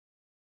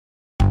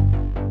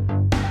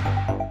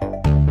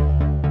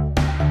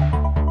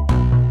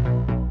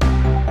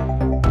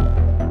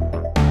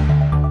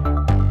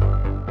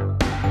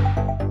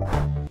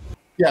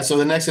Yeah, so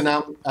the next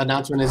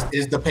announcement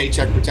is the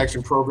Paycheck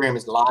Protection Program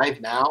is live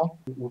now.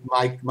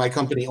 My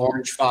company,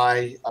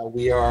 OrangeFi,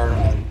 we are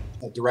a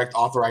direct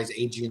authorized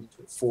agent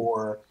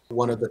for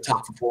one of the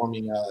top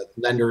performing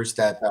lenders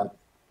that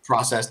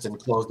processed and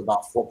closed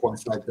about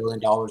 $4.5 billion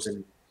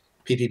in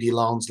PPP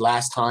loans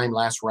last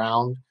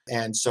round.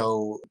 And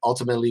so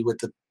ultimately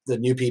with the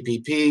new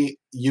PPP,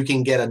 you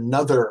can get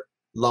another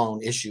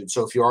loan issued.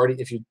 So if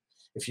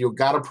you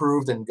got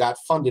approved and got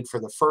funded for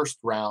the first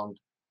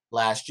round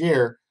last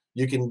year,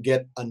 you can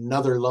get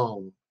another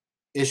loan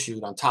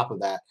issued on top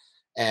of that.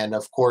 And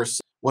of course,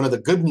 one of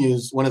the good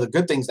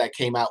things that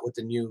came out with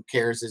the new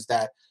CARES is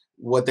that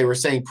what they were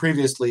saying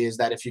previously is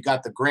that if you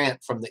got the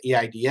grant from the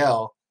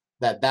EIDL,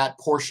 that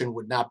portion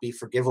would not be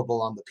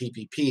forgivable on the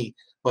PPP,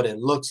 but it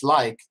looks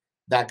like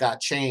that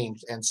got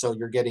changed. And so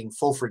you're getting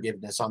full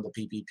forgiveness on the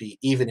PPP,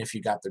 even if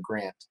you got the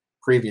grant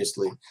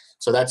previously.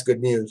 So that's good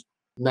news.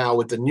 Now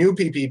with the new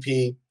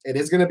PPP, it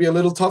is going to be a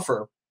little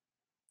tougher.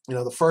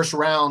 The first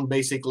round,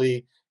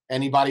 basically,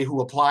 anybody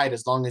who applied,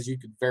 as long as you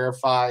could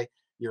verify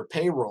your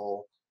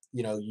payroll,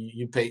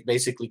 you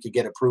basically could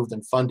get approved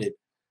and funded.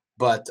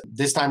 But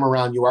this time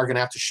around, you are going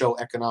to have to show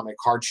economic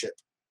hardship.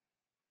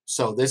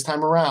 So this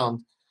time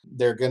around,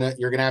 you're gonna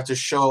have to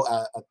show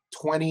a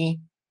 20%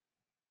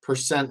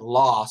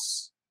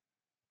 loss.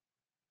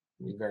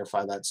 Let me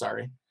verify that.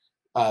 Sorry,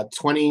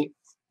 20%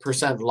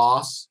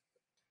 loss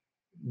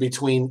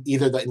between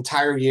either the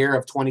entire year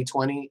of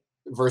 2020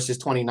 versus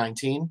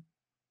 2019,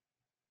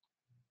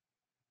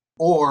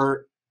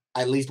 or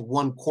at least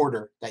one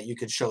quarter that you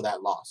could show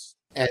that loss.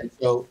 And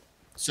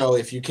so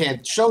if you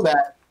can't show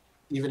that,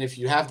 even if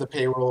you have the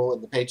payroll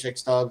and the paycheck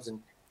stubs, and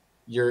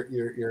you're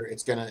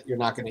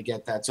not gonna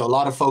get that. So a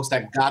lot of folks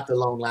that got the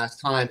loan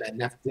last time that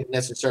didn't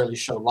necessarily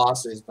show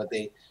losses, but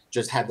they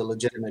just had the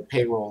legitimate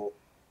payroll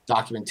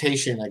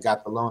documentation that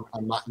got the loan,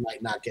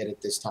 might not get it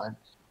this time.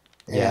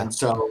 Yeah. And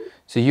so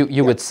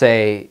you would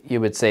say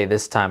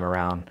this time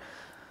around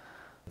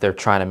they're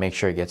trying to make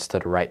sure it gets to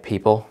the right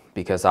people,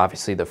 because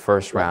obviously the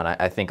first round,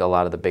 I think a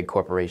lot of the big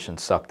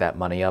corporations sucked that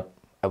money up,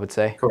 I would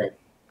say. Correct.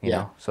 You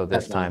know, so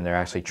this time they're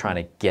actually trying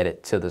to get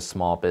it to the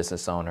small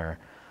business owner,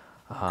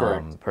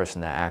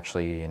 person that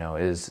actually,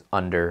 is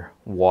under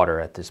water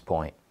at this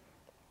point.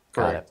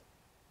 Correct.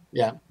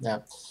 Got it. Yeah.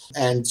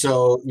 And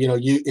so,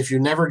 if you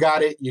never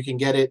got it, you can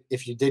get it.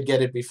 If you did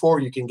get it before,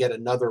 you can get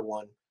another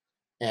one.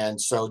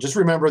 And so just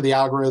remember the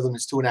algorithm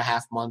is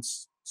 2.5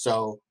 months.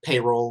 So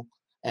payroll.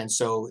 And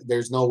so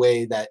there's no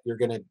way that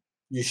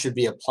you should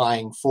be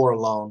applying for a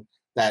loan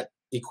that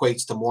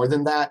equates to more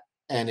than that.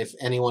 And if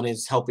anyone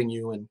is helping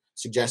you and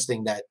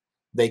suggesting that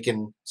they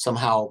can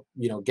somehow,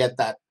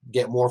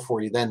 get more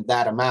for you than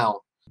that amount,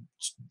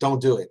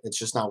 don't do it. It's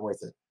just not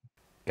worth it.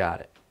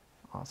 Got it.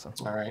 Awesome.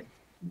 All right.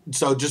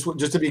 So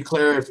just to be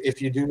clear, if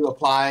you do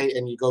apply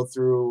and you go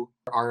through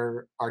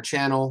our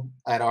channel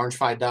at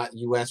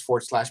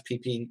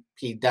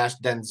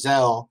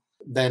orangefi.us/pp-denzel,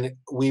 then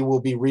we will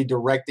be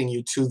redirecting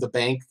you to the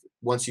bank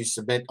once you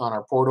submit on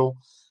our portal.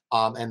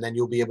 And then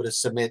you'll be able to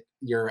submit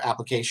your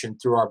application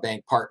through our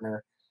bank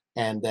partner.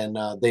 And then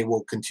they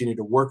will continue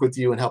to work with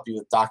you and help you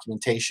with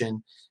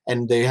documentation.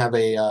 And they have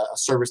a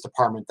service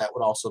department that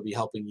would also be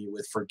helping you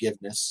with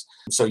forgiveness.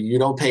 So you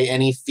don't pay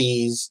any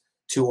fees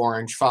to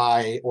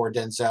OrangeFi or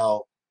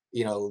Denzel.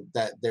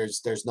 That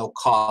there's no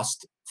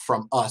cost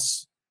from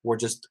us. We're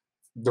just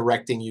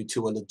directing you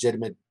to a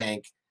legitimate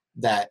bank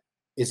that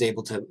is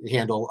able to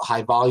handle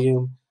high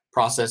volume,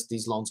 process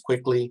these loans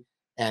quickly,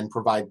 and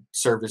provide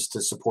service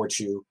to support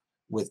you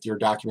with your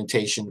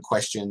documentation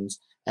questions,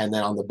 and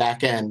then on the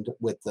back end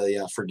with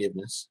the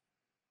forgiveness.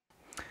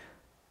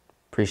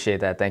 Appreciate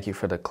that. Thank you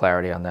for the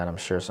clarity on that. I'm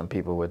sure some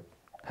people would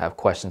have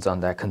questions on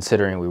that,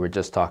 considering we were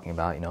just talking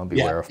about,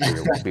 beware of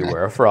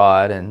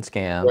fraud and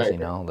scams. Right.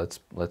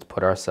 Let's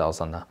put ourselves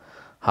on the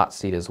hot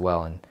seat as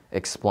well and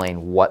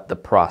explain what the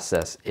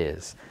process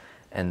is,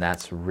 and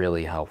that's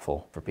really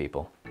helpful for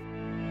people.